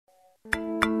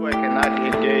I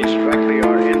cannot engage directly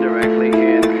or indirectly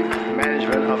in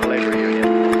management of a labor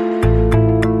union.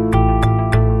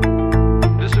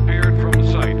 Disappeared from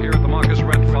the site here at the Marcus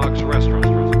Red Fox restaurant. The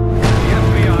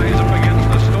FBI is up against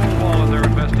the stone wall in their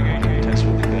investigation. Intensive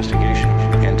investigation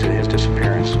into his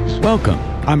disappearance. Welcome.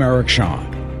 I'm Eric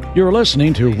Shawn. You're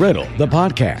listening to Riddle, the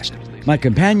podcast, my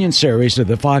companion series to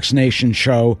the Fox Nation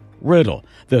show Riddle,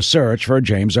 the search for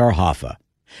James R. Hoffa.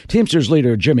 Teamsters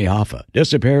leader Jimmy Hoffa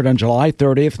disappeared on July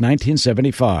 30th,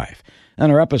 1975,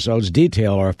 and our episodes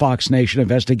detail our Fox Nation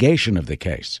investigation of the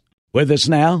case. With us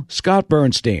now, Scott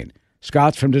Bernstein.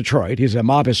 Scott's from Detroit. He's a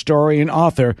mob historian,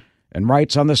 author, and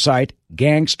writes on the site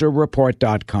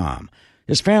gangsterreport.com.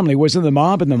 His family was in the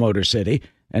mob in the Motor City,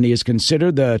 and he is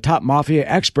considered the top mafia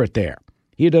expert there.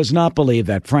 He does not believe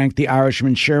that Frank the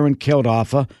Irishman Sheeran killed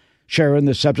Hoffa. Sheeran,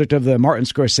 the subject of the Martin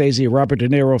Scorsese Robert De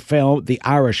Niro film The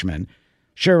Irishman.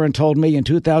 Sheeran told me in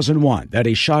 2001 that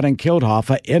he shot and killed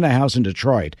Hoffa in a house in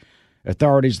Detroit.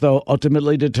 Authorities, though,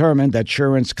 ultimately determined that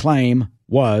Sheeran's claim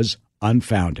was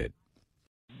unfounded.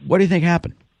 What do you think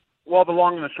happened? Well, the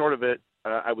long and the short of it,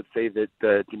 I would say that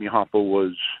Jimmy Hoffa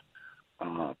was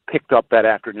picked up that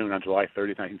afternoon on July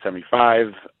 30th,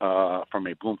 1975, from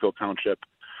a Bloomfield Township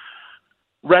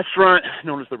restaurant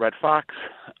known as the Red Fox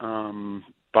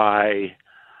by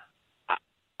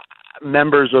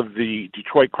members of the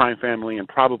Detroit crime family and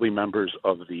probably members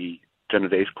of the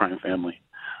Genovese crime family.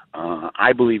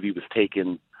 I believe he was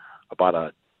taken about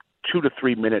a 2 to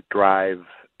 3 minute drive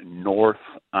north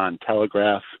on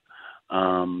Telegraph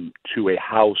to a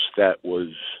house that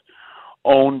was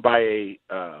owned by a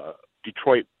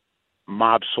Detroit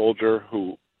mob soldier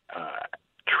who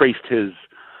traced his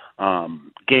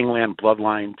gangland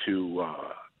bloodline to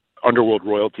underworld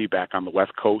royalty back on the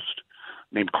West Coast,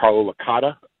 named Carlo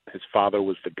Licata. His father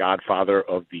was the godfather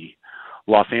of the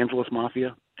Los Angeles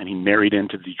Mafia, and he married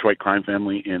into the Detroit crime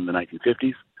family in the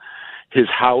 1950s. His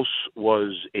house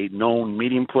was a known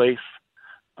meeting place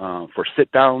for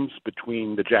sit-downs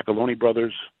between the Giacalone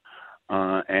brothers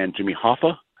and Jimmy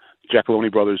Hoffa.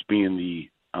 Giacalone brothers being the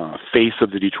face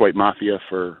of the Detroit Mafia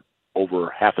for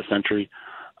over half a century.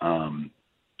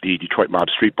 The Detroit mob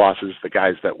street bosses, the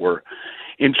guys that were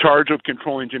in charge of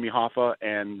controlling Jimmy Hoffa,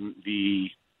 and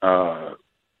the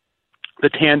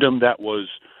tandem that was,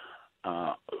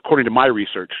 according to my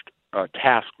research,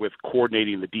 tasked with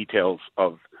coordinating the details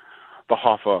of the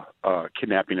Hoffa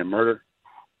kidnapping and murder.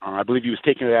 I believe he was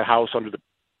taken to that house under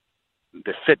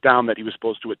the sit-down that he was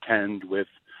supposed to attend with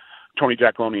Tony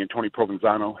Giacalone and Tony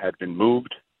Provenzano had been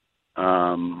moved.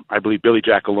 I believe Billy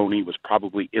Giacalone was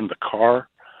probably in the car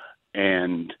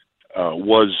and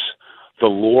was the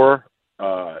lure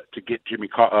to get Jimmy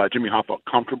Hoffa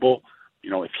comfortable. You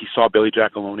know, if he saw Billy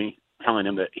Giacalone telling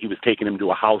him that he was taking him to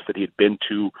a house that he had been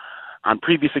to on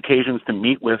previous occasions to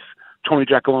meet with Tony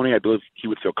Giacalone, I believe he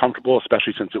would feel comfortable,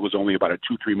 especially since it was only about a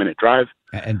 2-3 minute drive.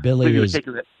 And Billy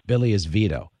is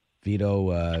Vito.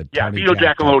 Vito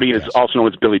Giacalone is also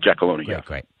known as Billy Giacalone.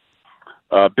 Great.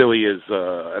 Billy is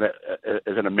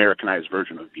an Americanized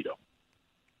version of Vito.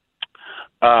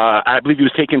 I believe he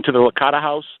was taken to the Licata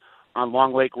house on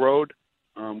Long Lake Road,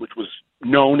 which was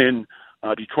known in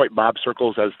Detroit mob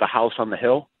circles as the house on the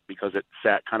hill because it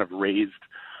sat kind of raised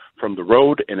from the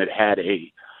road, and it had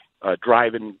a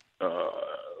drive-in, a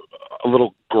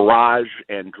little garage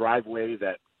and driveway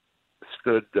that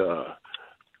stood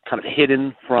kind of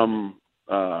hidden from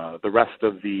the rest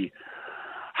of the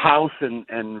house and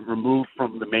removed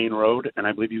from the main road. And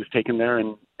I believe he was taken there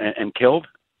and killed.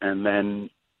 And then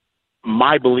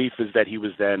my belief is that he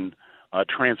was then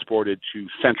transported to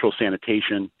Central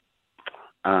Sanitation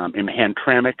in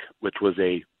Hamtramck, which was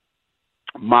a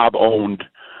mob-owned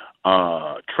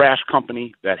trash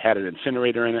company that had an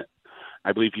incinerator in it.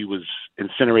 I believe he was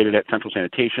incinerated at Central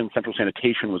Sanitation. Central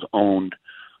Sanitation was owned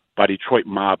by Detroit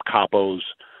mob capos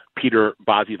Peter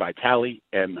Bozzi Vitale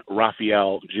and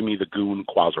Raphael Jimmy the Goon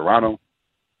Quazzarano.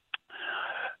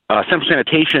 Central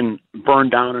Sanitation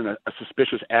burned down in a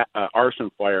suspicious arson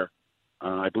fire,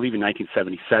 I believe in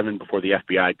 1977, before the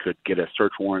FBI could get a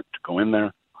search warrant to go in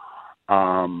there.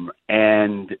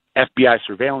 And FBI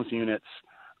surveillance units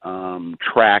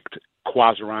tracked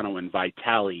Quazzarano and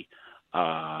Vitale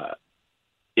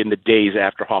in the days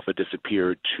after Hoffa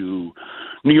disappeared to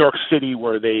New York City,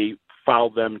 where they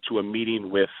followed them to a meeting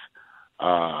with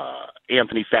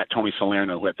Anthony Fat Tony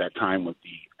Salerno, who at that time was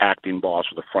the acting boss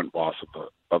or the front boss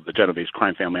of the Genovese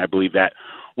crime family. I believe that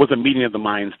was a meeting of the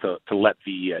minds to let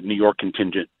the New York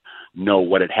contingent know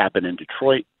what had happened in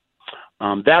Detroit.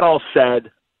 That all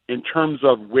said, in terms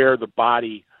of where the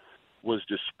body was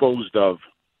disposed of,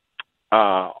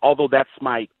 although that's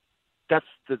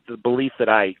the belief that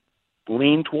I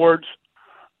lean towards.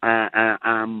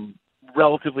 I'm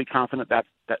relatively confident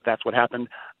that's what happened.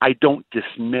 I don't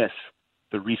dismiss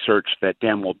the research that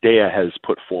Dan Waldea has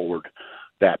put forward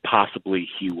that possibly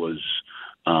he was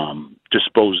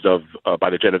disposed of by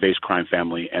the Genovese crime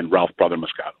family and Ralph Brother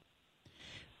Moscato.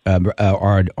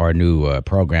 Our new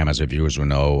program, as our viewers will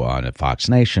know, on Fox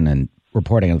Nation and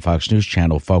reporting on the Fox News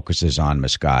Channel focuses on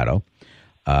Moscato.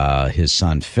 His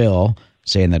son Phil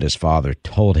saying that his father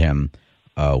told him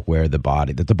where the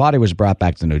body was brought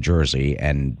back to New Jersey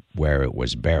and where it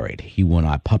was buried. He will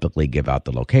not publicly give out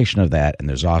the location of that. And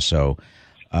there's also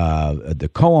the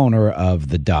co-owner of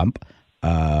the dump,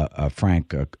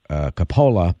 Frank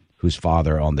Coppola, whose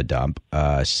father owned the dump,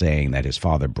 saying that his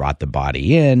father brought the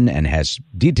body in and has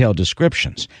detailed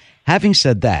descriptions. Having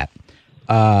said that,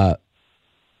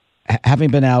 having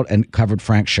been out and covered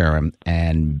Frank Sherem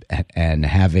and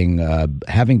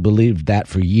having believed that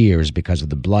for years because of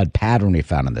the blood pattern we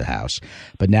found in the house,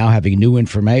 but now having new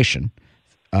information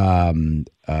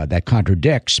that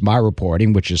contradicts my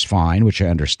reporting, which is fine, which I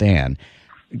understand.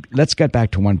 Let's get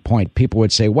back to one point. People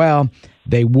would say, well,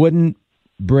 they wouldn't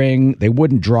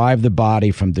drive the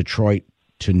body from Detroit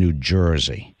to New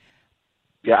Jersey.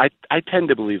 Yeah, I tend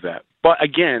to believe that. But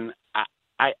again,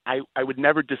 I would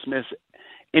never dismiss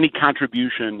any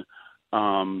contribution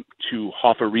to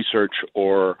Hoffa research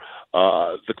or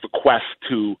the quest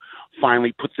to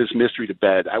finally put this mystery to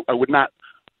bed. I would not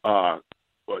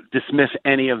dismiss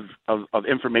any of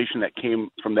information that came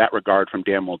from that regard from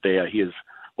Dan Waldea. He is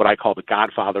what I call the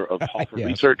godfather of Hoffa yes.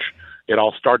 research. It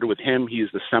all started with him. He is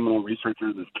the seminal researcher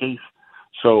in this case.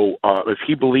 So if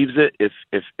he believes it,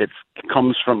 if it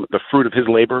comes from the fruit of his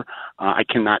labor, I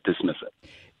cannot dismiss it.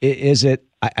 Is it,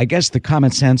 I guess the common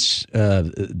sense,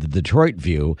 the Detroit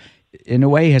view, in a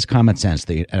way has common sense.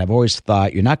 And I've always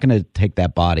thought you're not going to take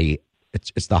that body.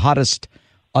 It's the hottest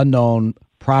unknown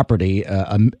property,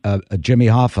 Jimmy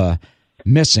Hoffa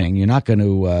missing. You're not going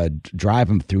to drive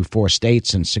him through 4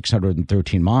 states and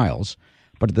 613 miles.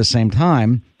 But at the same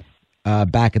time,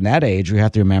 back in that age, we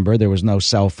have to remember there was no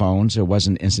cell phones. It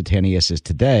wasn't instantaneous as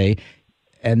today.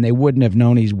 And they wouldn't have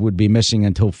known he would be missing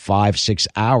until 5-6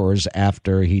 hours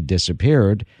after he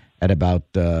disappeared at about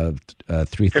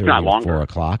 3:30 or 4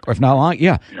 o'clock. Or if not long,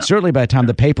 yeah. Certainly by the time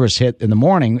the papers hit in the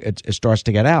morning, it starts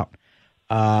to get out.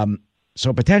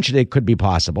 So potentially it could be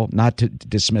possible, not to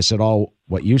dismiss at all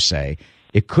what you say,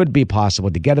 it could be possible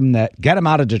to get him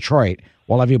out of Detroit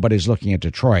while everybody's looking at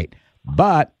Detroit.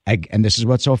 But, and this is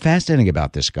what's so fascinating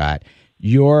about this, Scott,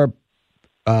 your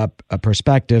a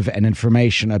perspective and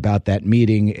information about that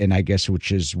meeting, and I guess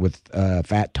which is with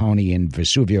Fat Tony in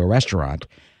Vesuvio restaurant.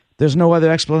 There's no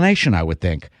other explanation, I would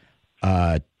think,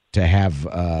 to have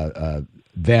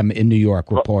them in New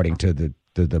York reporting to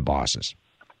the bosses.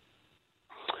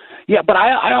 Yeah, but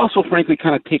I also, frankly,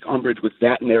 kind of take umbrage with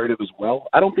that narrative as well.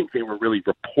 I don't think they were really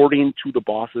reporting to the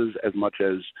bosses as much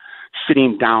as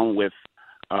sitting down with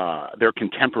their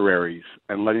contemporaries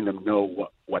and letting them know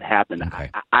what happened. Okay.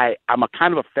 I'm a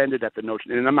kind of offended at the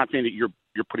notion, and I'm not saying that you're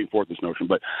putting forth this notion,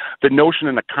 but the notion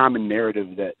and the common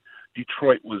narrative that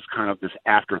Detroit was kind of this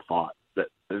afterthought, that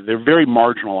they're very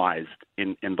marginalized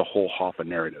in the whole Hoffa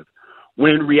narrative,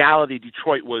 when in reality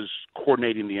Detroit was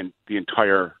coordinating the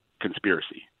entire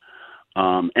conspiracy.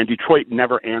 And Detroit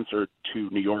never answered to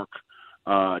New York.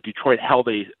 Detroit held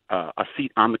a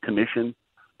seat on the commission.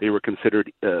 They were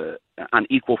considered on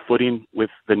equal footing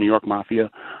with the New York Mafia.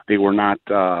 They were not.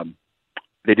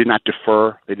 They did not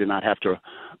defer. They did not have to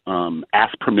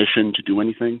ask permission to do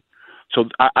anything. So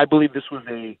I believe this was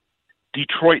a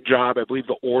Detroit job. I believe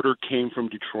the order came from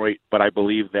Detroit, but I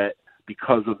believe that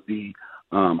because of the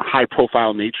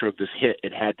high-profile nature of this hit,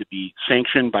 it had to be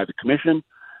sanctioned by the commission.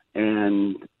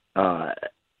 And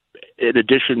in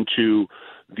addition to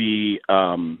the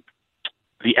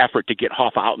effort to get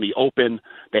Hoffa out in the open,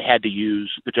 they had to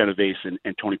use the Genovese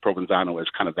and Tony Provenzano as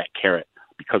kind of that carrot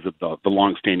because of the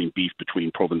long-standing beef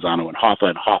between Provenzano and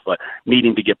Hoffa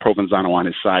needing to get Provenzano on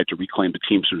his side to reclaim the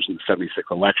Teamsters in the 76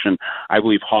 election. I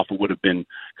believe Hoffa would have been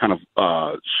kind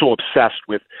of so obsessed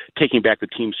with taking back the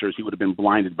Teamsters, he would have been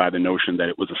blinded by the notion that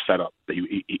it was a setup, that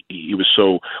he was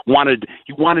so wanted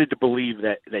to believe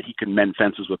that he could mend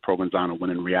fences with Provenzano,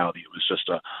 when in reality it was just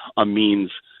a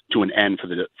means to an end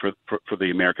for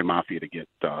the American Mafia to get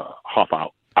Hoffa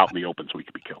out in the open so he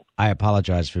could be killed. I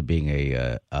apologize for being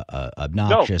a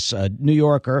obnoxious New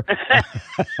Yorker,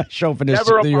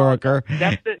 chauvinist New Yorker.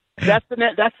 That's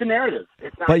the narrative.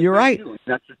 It's not, but you're right.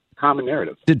 That's a common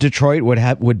narrative. Detroit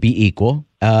would be equal,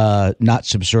 not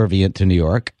subservient to New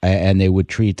York, and they would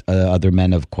treat other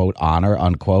men of quote honor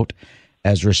unquote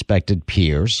as respected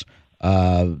peers.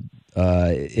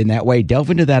 in that way. Delve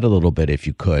into that a little bit, if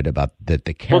you could, about the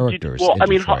characters in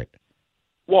Detroit.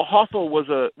 Hoffa was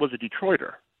a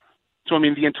Detroiter. So, I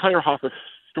mean, the entire Hoffa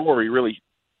story really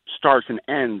starts and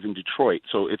ends in Detroit.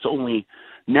 So it's only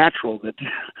natural that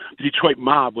the Detroit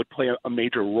mob would play a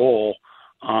major role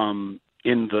in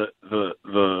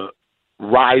the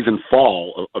rise and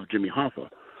fall of Jimmy Hoffa.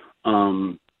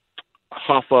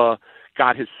 Hoffa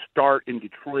got his start in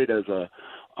Detroit as a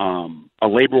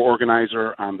labor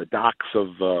organizer on the docks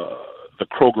of the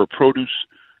Kroger produce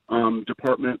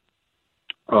department.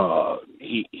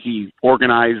 He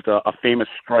organized a famous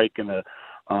strike in the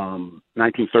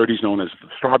 1930s known as the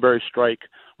Strawberry Strike,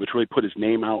 which really put his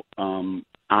name out on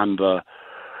the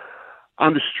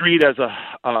street as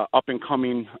a up and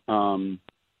coming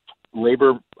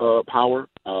labor power.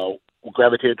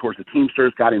 Gravitated towards the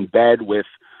Teamsters, got in bed with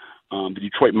the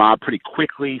Detroit mob pretty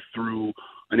quickly through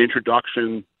an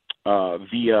introduction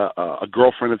via a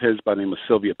girlfriend of his by the name of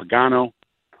Sylvia Pagano.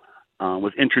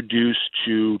 Was introduced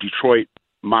to Detroit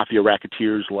mafia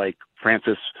racketeers like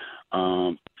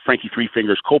Frankie Three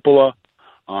Fingers Coppola,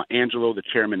 Angelo the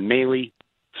Chairman Maley,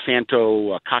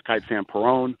 Santo Cockeyed Sam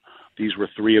Perone. These were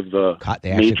three of the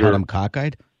They actually called him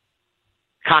Cockeyed?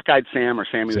 Cockeyed Sam or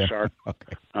Sammy the Shark.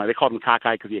 Okay. They called him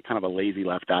Cockeyed because he had kind of a lazy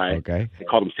left eye. Okay. They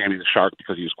called him Sammy the Shark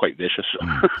because he was quite vicious.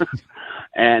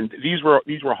 And these were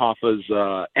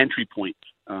Hoffa's entry points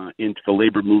into the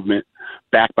labor movement,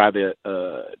 backed by the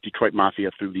Detroit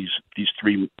Mafia through these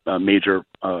three major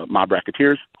mob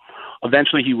racketeers.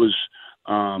 Eventually, he was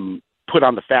put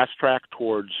on the fast track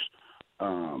towards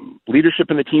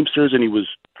leadership in the Teamsters, and he was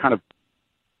kind of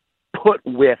put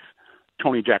with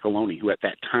Tony Giacalone, who at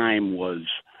that time was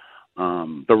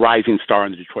the rising star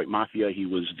in the Detroit Mafia. He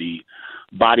was the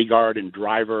bodyguard and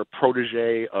driver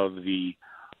protege of the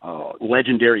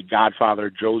legendary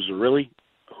Godfather Joe Zerilli,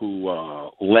 who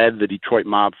led the Detroit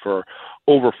mob for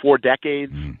over 4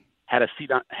 decades. Had a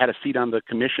seat on the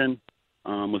commission.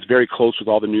 Was very close with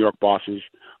all the New York bosses,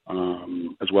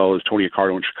 as well as Tony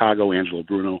Accardo in Chicago, Angelo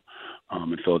Bruno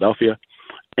in Philadelphia,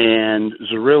 and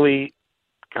Zerilli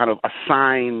kind of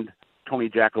assigned Tony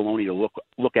Giacalone to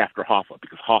look after Hoffa,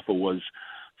 because Hoffa was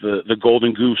the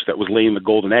golden goose that was laying the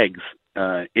golden eggs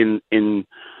in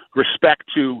respect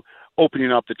to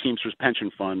opening up the Teamsters pension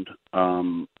fund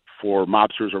for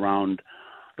mobsters around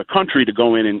the country to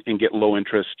go in and get low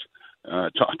interest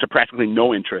to practically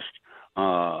no interest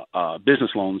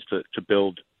business loans to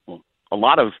build a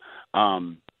lot of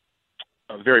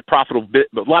a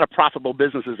lot of profitable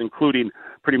businesses, including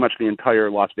pretty much the entire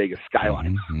Las Vegas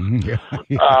skyline.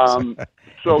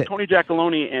 So Tony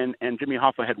Giacalone and Jimmy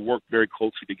Hoffa had worked very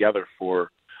closely together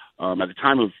for, at the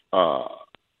time of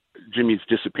Jimmy's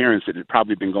disappearance, it had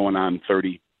probably been going on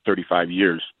 30, 35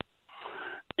 years.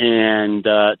 And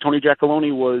Tony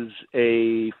Giacalone was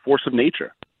a force of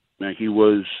nature. Now, he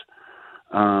was,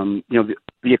 I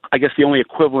guess the only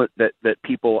equivalent that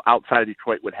people outside of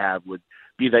Detroit would have would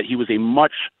be that he was a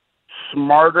much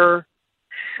smarter,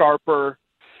 sharper,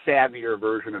 savvier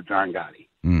version of John Gotti.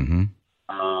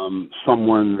 Mm-hmm.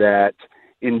 Someone that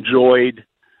enjoyed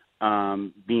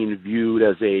being viewed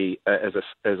as a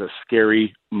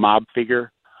scary mob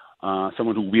figure,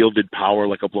 someone who wielded power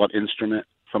like a blunt instrument,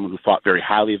 someone who thought very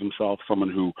highly of himself, someone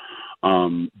who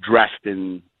dressed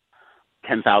in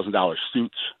 $10,000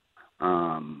 suits,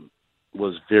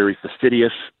 was very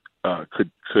fastidious,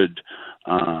 could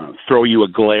throw you a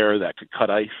glare that could cut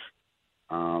ice,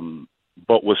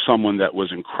 but was someone that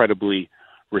was incredibly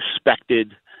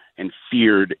respected and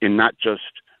feared in not just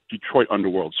Detroit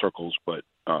underworld circles, but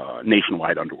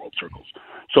nationwide underworld circles.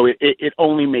 So it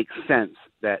only makes sense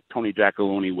that Tony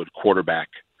Giacalone would quarterback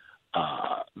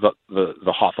the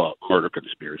Hoffa murder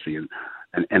conspiracy,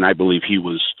 and I believe he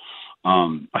was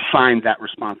assigned that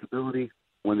responsibility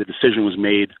when the decision was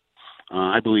made.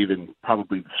 I believe in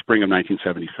probably the spring of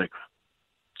 1976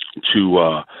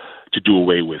 to do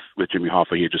away with Jimmy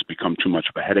Hoffa. He had just become too much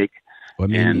of a headache. What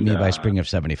do you mean by spring of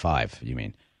 75? You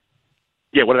mean?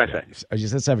 Yeah, what did I say? You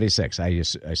said 76. I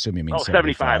assume you mean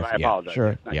 75. I apologize.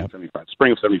 Sure. Yeah. 75.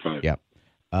 Spring of 75. Yep.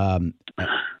 I'm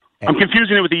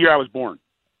confusing it with the year I was born.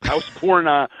 I was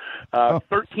born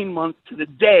 13 months to the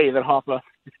day that Hoffa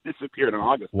disappeared in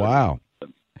August. Wow.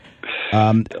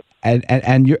 And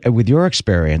with your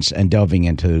experience and delving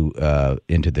into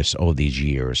this all these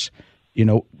years,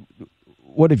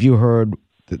 what have you heard?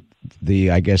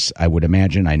 I guess I would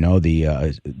imagine, I know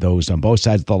those on both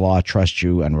sides of the law trust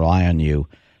you and rely on you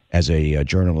as a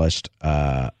journalist.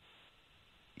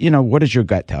 What does your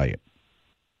gut tell you?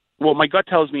 Well, my gut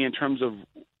tells me in terms of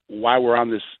why we're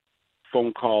on this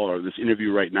phone call or this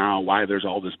interview right now, why there's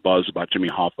all this buzz about Jimmy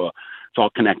Hoffa, It's all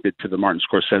connected to the Martin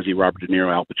Scorsese, Robert De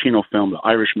Niro, Al Pacino film, The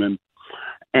Irishman.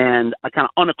 And I kind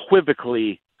of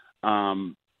unequivocally,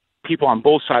 people on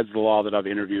both sides of the law that I've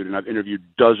interviewed, and I've interviewed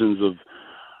dozens of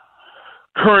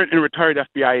current and retired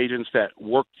FBI agents that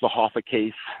worked the Hoffa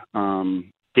case,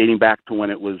 dating back to when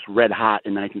it was red hot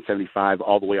in 1975,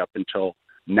 all the way up until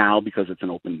now, because it's an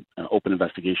open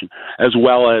investigation, as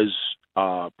well as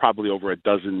probably over a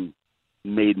dozen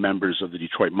made members of the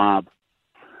Detroit mob.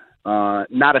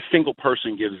 Not a single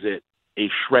person gives it a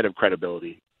shred of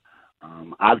credibility.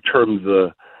 I've termed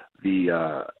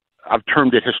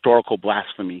it historical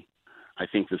blasphemy. I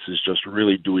think this is just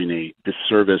really doing a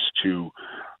disservice to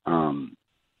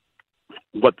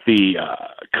what the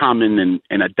common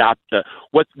and adopt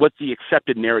what the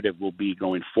accepted narrative will be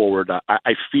going forward.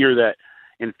 I fear that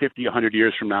in 50, 100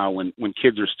 years from now, when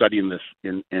kids are studying this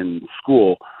in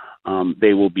school,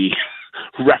 they will be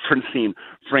referencing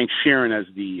Frank Sheeran as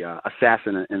the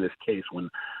assassin in this case, when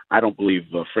I don't believe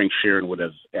Frank Sheeran would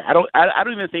have. I don't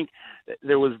even think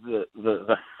there was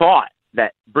the thought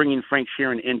that bringing Frank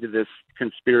Sheeran into this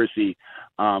conspiracy.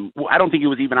 I don't think it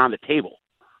was even on the table.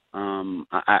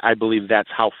 I believe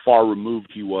that's how far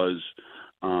removed he was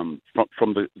from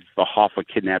the Hoffa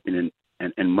kidnapping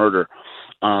and murder.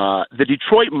 The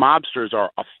Detroit mobsters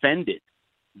are offended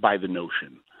by the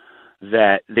notion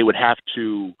that they would have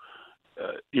to,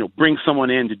 bring someone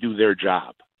in to do their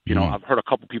job. I've heard a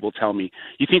couple people tell me,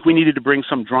 you think we needed to bring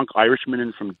some drunk Irishman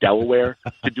in from Delaware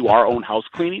to do our own house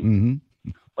cleaning? Mm-hmm.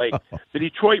 Like, the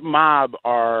Detroit mob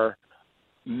are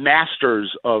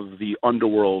masters of the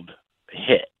underworld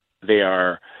hit. They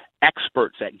are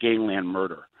experts at gangland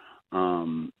murder.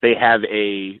 They have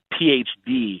a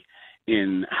PhD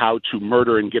in how to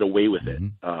murder and get away with it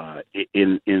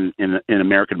in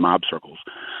American mob circles.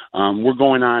 We're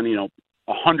going on,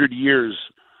 100 years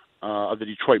of the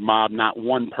Detroit mob. Not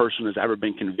one person has ever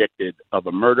been convicted of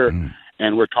a murder,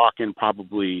 and we're talking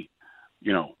probably,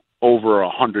 over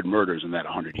 100 murders in that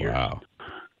 100 years. Wow.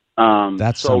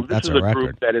 That's a record.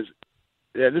 Group that is.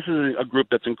 Yeah, this is a group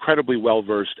that's incredibly well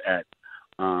versed at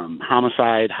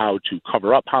homicide, how to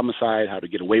cover up homicide, how to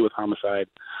get away with homicide.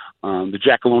 The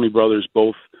Giacalone brothers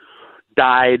both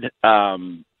died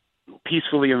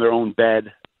peacefully in their own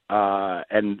bed,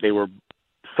 and they were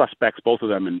suspects, both of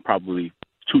them, in probably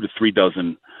 2 to 3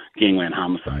 dozen gangland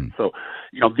homicides. So,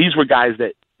 these were guys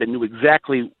that knew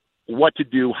exactly what to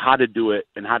do, how to do it,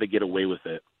 and how to get away with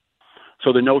it.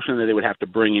 So the notion that they would have to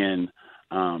bring in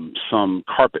some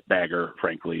carpetbagger,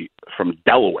 frankly, from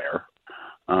Delaware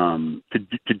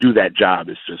to do that job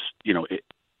is just,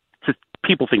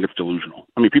 people think it's delusional.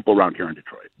 I mean, people around here in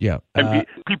Detroit. Yeah. And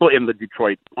people in the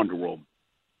Detroit underworld.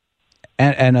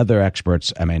 And other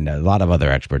experts, I mean, a lot of other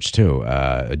experts, too,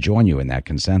 join you in that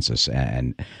consensus.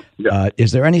 And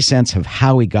is there any sense of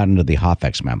how he got into the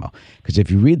Hoffex memo? Because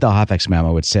if you read the Hoffex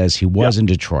memo, it says he was in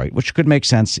Detroit, which could make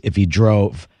sense if he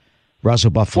drove Russell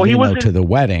Buffalino to the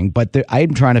wedding. But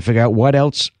I'm trying to figure out what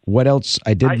else.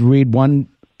 I did read one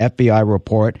FBI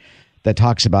report that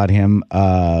talks about him.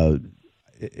 I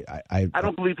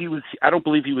don't believe he was. I don't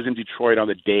believe he was in Detroit on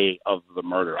the day of the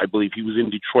murder. I believe he was in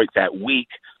Detroit that week,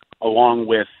 along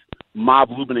with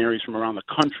mob luminaries from around the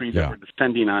country that were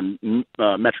descending on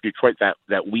Metro Detroit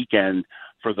that weekend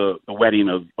for the wedding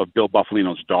of Bill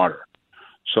Buffalino's daughter.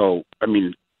 So, I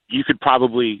mean, you could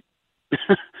probably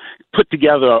put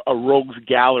together a rogues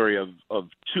gallery of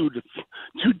 2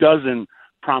 dozen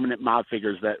prominent mob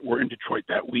figures that were in Detroit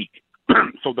that week.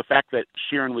 So the fact that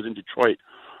Sheeran was in Detroit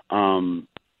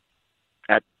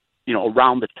at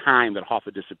around the time that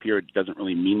Hoffa disappeared doesn't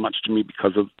really mean much to me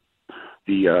because of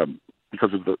the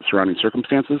surrounding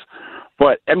circumstances.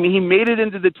 But I mean, he made it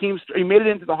into the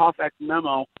Hoffa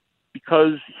memo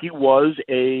because he was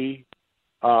a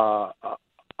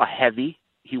heavy.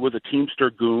 He was a Teamster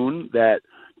goon that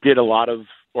did a lot of,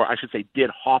 or I should say, did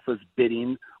Hoffa's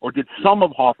bidding, or did some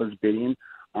of Hoffa's bidding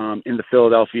in the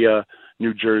Philadelphia,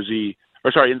 New Jersey,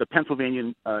 in the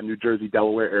Pennsylvania, New Jersey,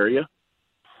 Delaware area.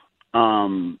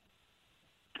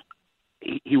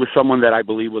 He was someone that I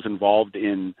believe was involved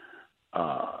in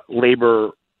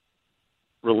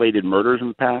labor-related murders in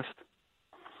the past.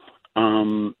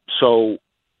 So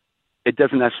it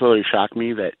doesn't necessarily shock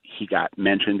me that he got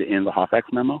mentioned in the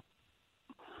Hoffex memo.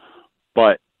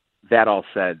 But that all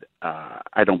said,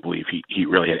 I don't believe he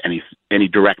really had any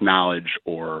direct knowledge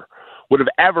or would have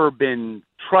ever been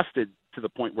trusted to the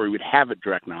point where he would have a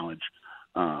direct knowledge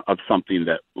of something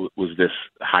that was this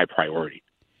high priority.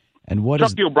 And what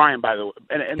Chucky O'Brien, by the way,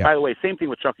 by the way, same thing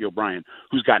with Chucky O'Brien,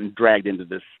 who's gotten dragged into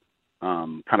this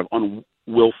kind of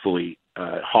unwillfully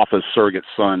Hoffa's surrogate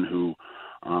son, who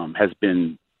has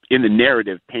been in the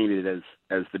narrative painted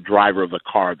as the driver of the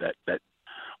car that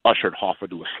ushered Hoffa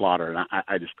to a slaughter, and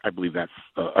I believe that's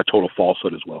a total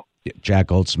falsehood as well. Jack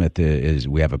Goldsmith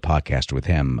we have a podcast with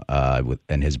him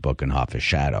and his book In Hoffa's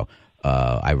Shadow.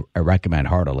 I recommend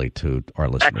heartily to our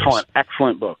listeners.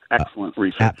 Excellent book, excellent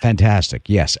research. Fantastic,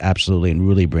 yes, absolutely, and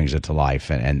really brings it to life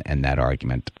and that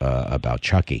argument about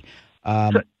Chucky.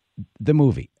 The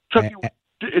movie. Chucky,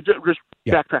 just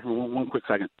backtracking one quick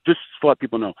second, just to let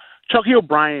people know, Chucky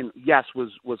O'Brien, yes,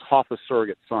 was Hoffa's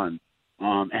surrogate son,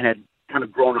 and had kind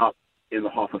of grown up in the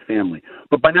Hoffa family.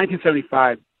 But by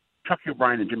 1975, Chucky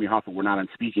O'Brien and Jimmy Hoffa were not on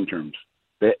speaking terms.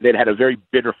 They'd had a very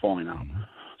bitter falling out.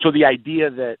 So the idea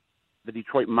that the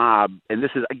Detroit mob, and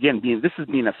this is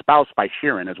being espoused by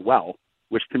Sheeran as well,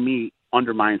 which to me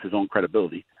undermines his own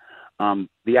credibility.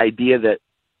 The idea that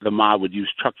the mob would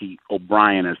use Chucky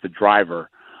O'Brien as the driver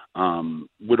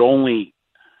would only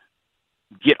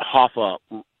get Hoffa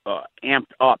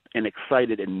amped up and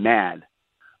excited and mad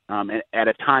at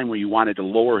a time where you wanted to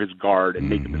lower his guard and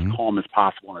make him as calm as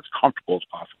possible and as comfortable as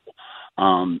possible.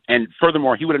 And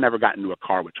furthermore, he would have never gotten into a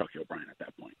car with Chucky O'Brien at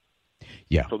that point.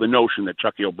 Yeah. So the notion that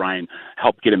Chucky O'Brien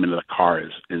helped get him into the car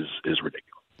is ridiculous.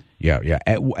 Yeah.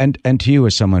 And to you,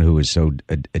 as someone who is so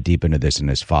deep into this and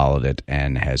has followed it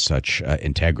and has such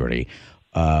integrity,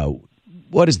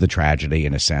 what is the tragedy,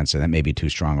 in a sense, and that may be too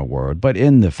strong a word, but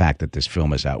in the fact that this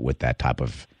film is out with that type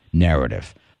of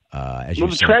narrative?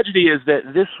 The tragedy is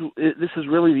that this is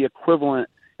really the equivalent,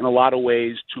 in a lot of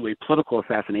ways, to a political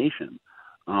assassination.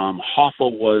 Hoffa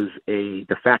was a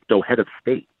de facto head of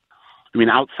state. I mean,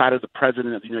 outside of the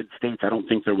president of the United States, I don't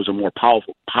think there was a more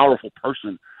powerful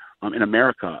person in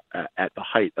America at the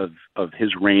height of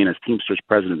his reign as Teamsters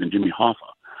president than Jimmy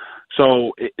Hoffa.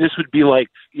 So this would be like,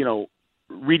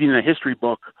 reading a history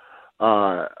book,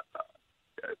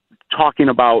 talking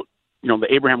about, the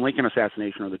Abraham Lincoln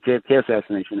assassination or the JFK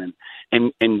assassination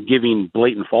and giving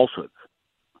blatant falsehoods.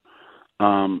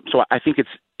 So I think it's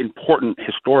important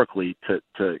historically to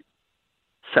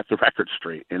set the record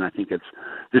straight. And I think this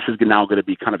is now going to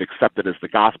be kind of accepted as the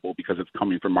gospel because it's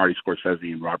coming from Marty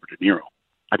Scorsese and Robert De Niro.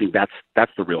 I think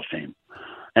that's the real shame.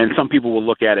 And some people will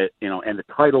look at it, and the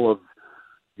title of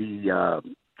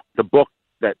the book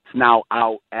that's now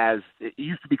out as it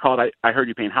used to be called I Heard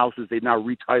You Paint Houses. They've now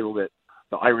retitled it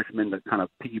The Irishman to kind of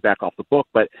piggyback off the book.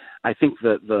 But I think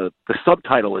the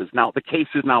subtitle is now The Case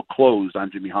Is Now Closed on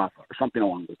Jimmy Hoffa or something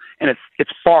along those. And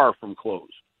it's far from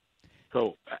closed.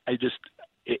 So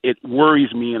it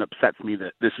worries me and upsets me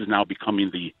that this is now becoming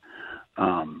the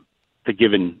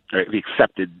given or the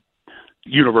accepted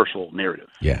universal narrative.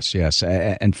 Yes.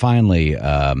 And finally,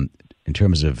 in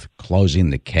terms of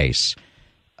closing the case,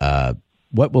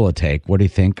 what will it take? What do you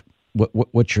think?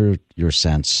 What's your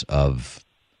sense of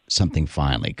something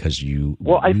finally? Because you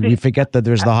forget that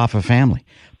there's the Hoffa family,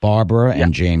 Barbara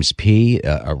and James P.,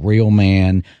 a real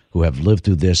man who have lived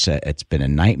through this. It's been a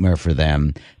nightmare for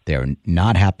them. They're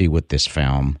not happy with this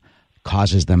film.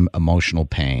 Causes them emotional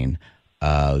pain.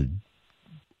 Let's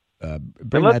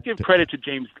give credit to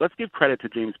James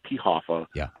P. Hoffa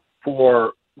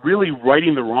for really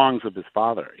righting the wrongs of his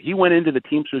father. He went into the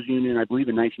Teamsters Union, I believe,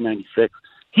 in 1996.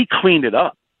 He cleaned it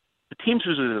up. The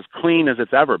Teamsters is as clean as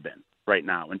it's ever been right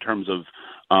now in terms of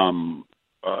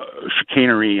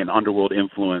chicanery and underworld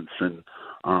influence. And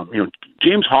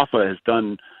James Hoffa has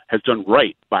done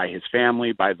right by his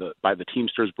family, by the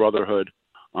Teamsters Brotherhood,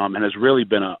 and has really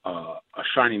been a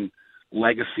shining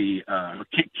legacy,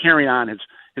 carrying on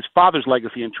his father's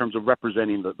legacy in terms of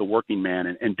representing the working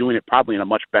man and doing it probably in a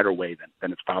much better way than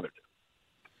his father did.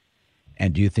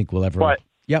 And do you think we'll ever?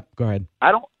 Yep, go ahead.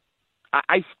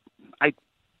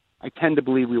 I tend to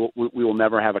believe we will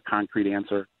never have a concrete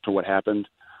answer to what happened.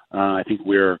 I think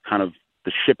we're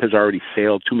the ship has already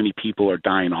sailed. Too many people are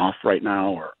dying off right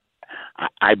now, or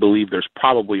I believe there's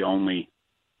probably only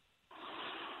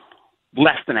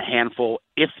less than a handful,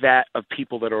 if that, of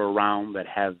people that are around that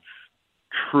have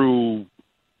true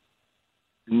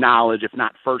knowledge, if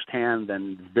not firsthand,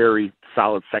 then very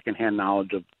solid secondhand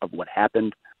knowledge of what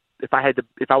happened. If I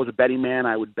was a betting man,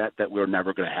 I would bet that we're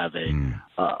never going to have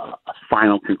a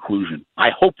final conclusion. I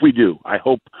hope we do. I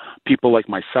hope people like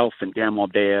myself and Dan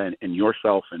Waldea and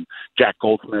yourself and Jack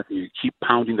Goldsmith, you keep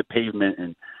pounding the pavement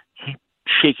and keep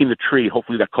shaking the tree.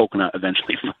 Hopefully that coconut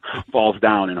eventually falls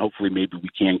down, and hopefully maybe we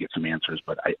can get some answers,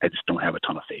 but I just don't have a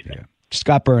ton of faith in it.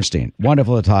 Scott Bernstein,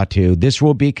 wonderful to talk to you. This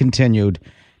will be continued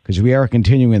because we are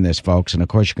continuing this, folks. And, of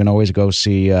course, you can always go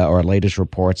see our latest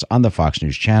reports on the Fox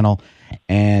News channel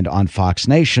and on Fox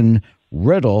Nation,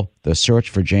 Riddle, The Search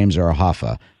for James R.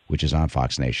 Hoffa, which is on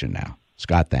Fox Nation now.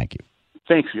 Scott, thank you.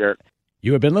 Thanks, Garrett.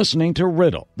 You have been listening to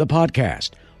Riddle, the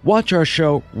podcast. Watch our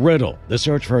show Riddle, The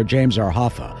Search for James R.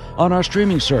 Hoffa, on our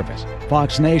streaming service,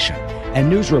 Fox Nation, and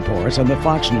news reports on the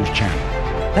Fox News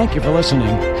Channel. Thank you for listening.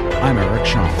 I'm Eric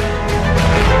Shaw.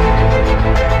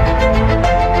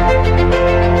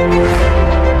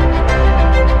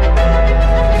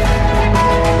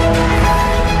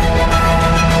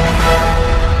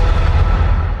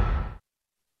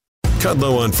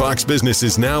 Kudlow on Fox Business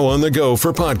is now on the go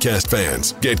for podcast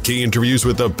fans. Get key interviews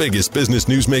with the biggest business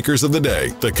newsmakers of the day.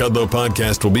 The Kudlow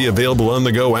podcast will be available on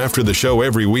the go after the show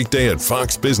every weekday at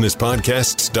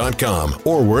foxbusinesspodcasts.com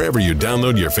or wherever you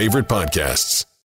download your favorite podcasts.